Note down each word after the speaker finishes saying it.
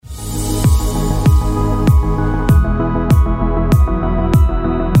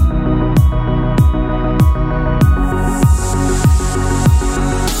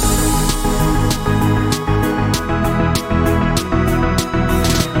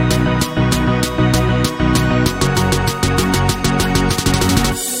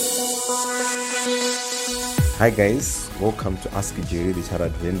Hi guys, welcome to Ask Jerry the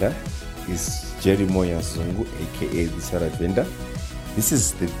Chartered Vendor. It's Jerry Moya Zungu, aka the Chartered Vendor. This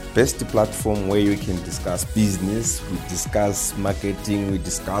is the best platform where you can discuss business, we discuss marketing, we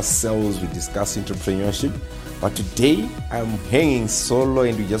discuss sales, we discuss entrepreneurship. But today I'm hanging solo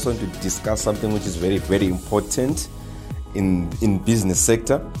and we just want to discuss something which is very, very important in business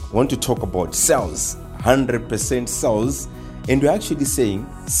sector. We want to talk about sales, 100% sales. And we're actually saying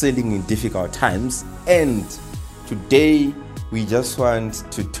selling in difficult times. And today we just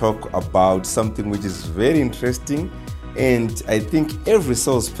want to talk about something which is very interesting. And I think every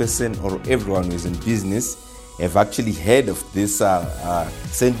salesperson or everyone who is in business have actually heard of this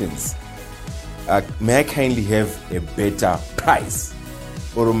sentence. May I kindly have a better price?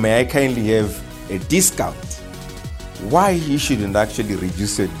 Or may I kindly have a discount? Why you shouldn't actually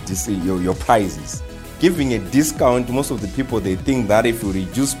reduce your prices? Giving a discount, most of the people, they think that if you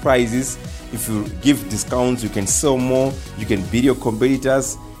reduce prices, if you give discounts, you can sell more, you can beat your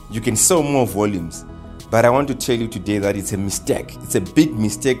competitors, you can sell more volumes. But I want to tell you today that it's a mistake. It's a big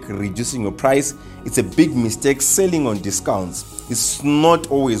mistake reducing your price. It's a big mistake selling on discounts. It's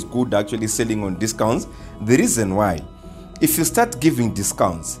not always good actually selling on discounts. The reason why, if you start giving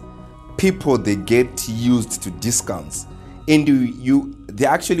discounts, people, they get used to discounts. And they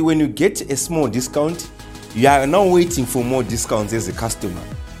actually, when you get a small discount, you are now waiting for more discounts as a customer.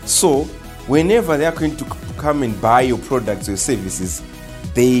 So whenever they are going to come and buy your products or services,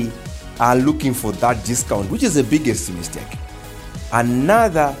 they are looking for that discount, which is the biggest mistake.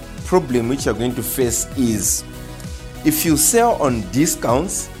 Another problem which you're going to face is if you sell on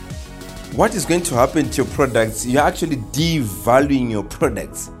discounts, what is going to happen to your products? You're actually devaluing your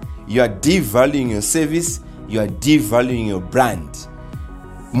products. You are devaluing your service. You are devaluing your brand.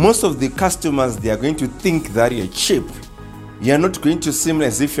 Most of the customers, they are going to think that you're cheap. You are not going to seem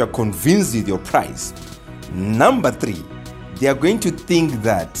as if you're convinced with your price. Number 3, they are going to think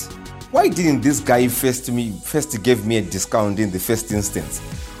that, why didn't this guy first give me a discount in the first instance?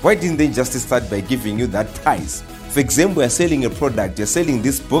 Why didn't they just start by giving you that price? For example, you're selling a product, you're selling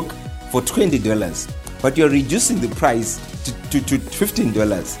this book for $20, but you're reducing the price to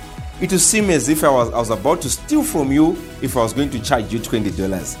 $15. It will seem as if I was about to steal from you if I was going to charge you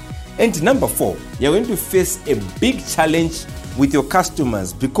 $20. And number 4, you're going to face a big challenge with your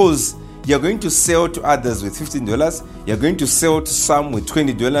customers because you're going to sell to others with $15, you're going to sell to some with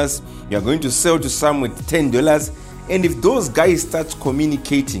 $20, you're going to sell to some with $10. And if those guys start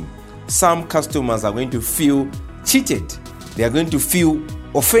communicating, some customers are going to feel cheated. They are going to feel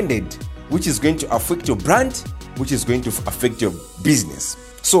offended, which is going to affect your brand, which is going to affect your business.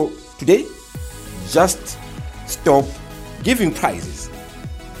 So today, just stop giving prices.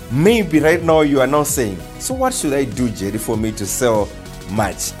 Maybe right now you are now saying, so what should I do, Jerry, for me to sell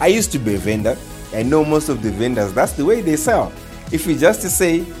much? I used to be a vendor. I know most of the vendors, that's the way they sell. If you just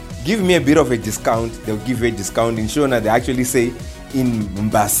say, give me a bit of a discount, they'll give you a discount. In Shona, they actually say in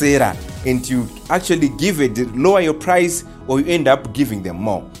Mbasera, and you actually lower your price or you end up giving them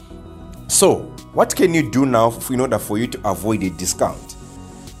more. So what can you do now in order for you to avoid a discount?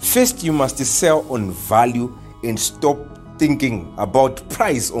 First, you must sell on value and stop thinking about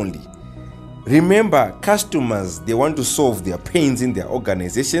price only. Remember, customers, they want to solve their pains in their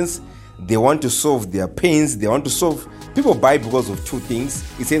organizations. They want to solve their pains. People buy because of 2 things.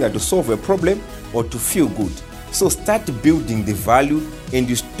 It's either to solve a problem or to feel good. So start building the value and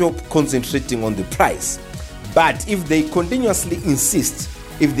you stop concentrating on the price. But if they continuously insist,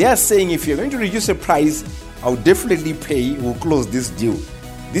 if they are saying, if you're going to reduce the price, I'll definitely pay, we'll close this deal.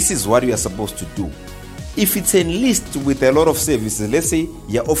 This is what we are supposed to do. If it's a list with a lot of services, let's say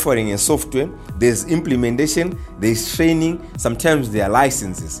you're offering a software, there's implementation, there's training, sometimes there are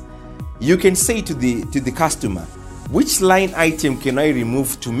licenses. You can say to the customer, which line item can I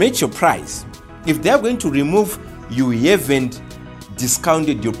remove to match your price? If they're going to remove, you haven't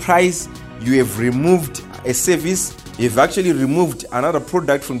discounted your price, you have removed a service, you've actually removed another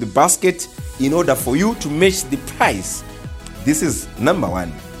product from the basket in order for you to match the price. This is number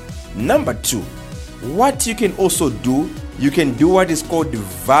 1. Number 2, what you can also do, you can do what is called the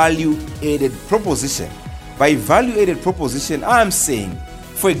value-added proposition. By value-added proposition, I'm saying,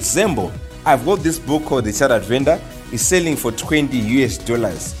 for example, I've got this book called The Chartered Vendor. It's selling for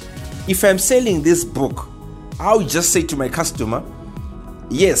 $20. If I'm selling this book, I'll just say to my customer,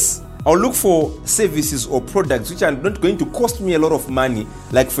 yes, I'll look for services or products which are not going to cost me a lot of money.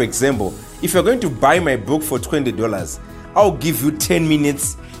 Like, for example, if you're going to buy my book for $20, I'll give you 10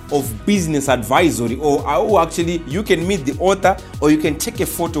 minutes of business advisory, or you can meet the author or you can take a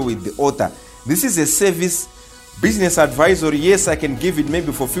photo with the author. This is a service Business advisory, yes, I can give it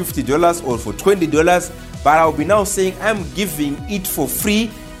maybe for $50 or for $20, but I'll be now saying I'm giving it for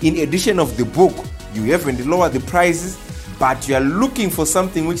free in addition of the book. You haven't lowered the prices, but you are looking for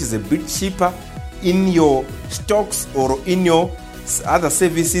something which is a bit cheaper in your stocks or in your other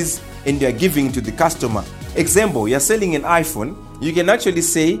services, and you are giving to the customer. Example, you're selling an iPhone. You can actually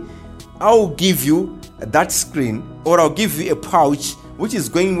say, I'll give you that screen, or I'll give you a pouch which was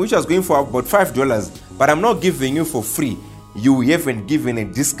going for about $5, but I'm not giving you for free. You haven't given a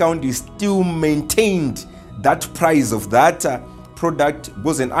discount. You still maintained that price of that product.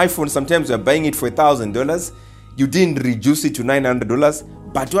 Because an iPhone, sometimes you're buying it for $1,000. You didn't reduce it to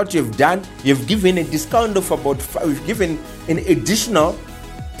 $900. But what you've done, you've given a discount of about you've given an additional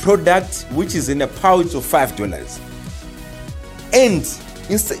product which is in a pouch of $5. And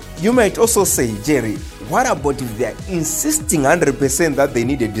you might also say, Jerry, what about if they are insisting 100% that they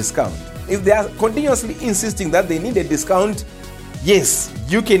need a discount? If they are continuously insisting that they need a discount, yes,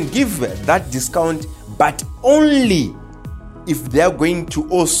 you can give that discount, but only if they are going to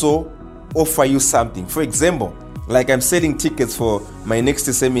also offer you something. For example, like I'm selling tickets for my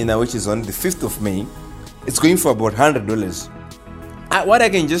next seminar, which is on the 5th of May. It's going for about $100. What I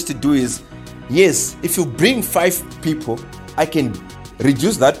can just do is, yes, if you bring 5 people, I can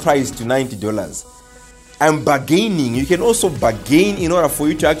reduce that price to $90. I'm bargaining. You can also bargain in order for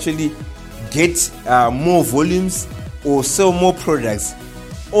you to actually get more volumes or sell more products.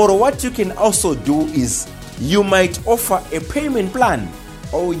 Or what you can also do is you might offer a payment plan.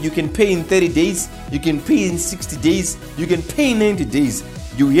 Or you can pay in 30 days, you can pay in 60 days, you can pay in 90 days.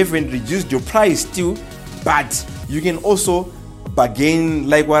 You haven't reduced your price still, but you can also bargain,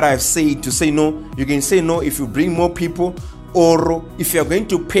 like what I've said, to say no. You can say no if you bring more people, or if you're going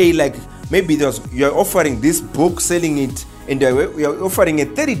to pay, like maybe you're offering this book, selling it, and you're offering a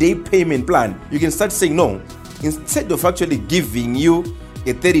 30-day payment plan. You can start saying no. Instead of actually giving you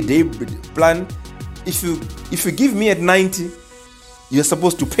a 30-day plan, if you give me at 90, you're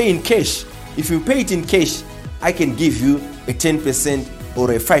supposed to pay in cash. If you pay it in cash, I can give you a 10%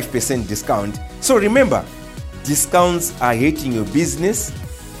 or a 5% discount. So remember, discounts are hurting your business,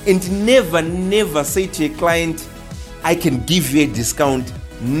 and never say to a client, I can give you a discount.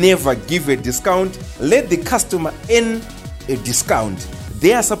 Never give a discount. Let the customer earn a discount.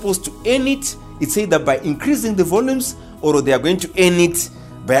 They are supposed to earn it. It's either by increasing the volumes, or they are going to earn it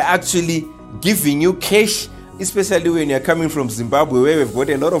by actually giving you cash, especially when you're coming from Zimbabwe, where we've got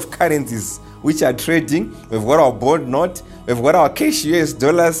a lot of currencies which are trading. We've got our bond note, we've got our cash US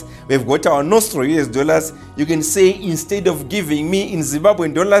dollars, we've got our Nostro US dollars. You can say, instead of giving me in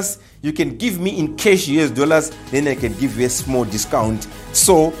Zimbabwean dollars, you can give me in cash US dollars, then I can give you a small discount.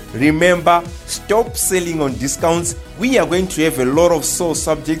 So remember, stop selling on discounts. We are going to have a lot of soul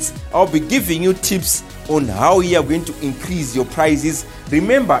subjects. I'll be giving you tips on how you are going to increase your prices.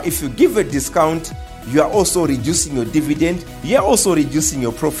 Remember, if you give a discount, you are also reducing your dividend. You are also reducing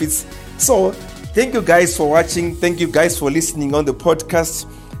your profits. So thank you guys for watching. Thank you guys for listening on the podcast.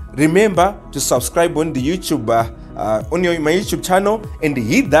 Remember to subscribe on the YouTube, my YouTube channel, and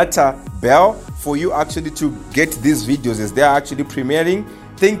hit that bell for you actually to get these videos as they are actually premiering.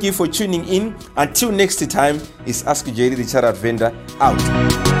 Thank you for tuning in. Until next time, it's Ask Jerry, the Chartered Vendor,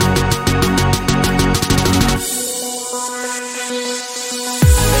 out.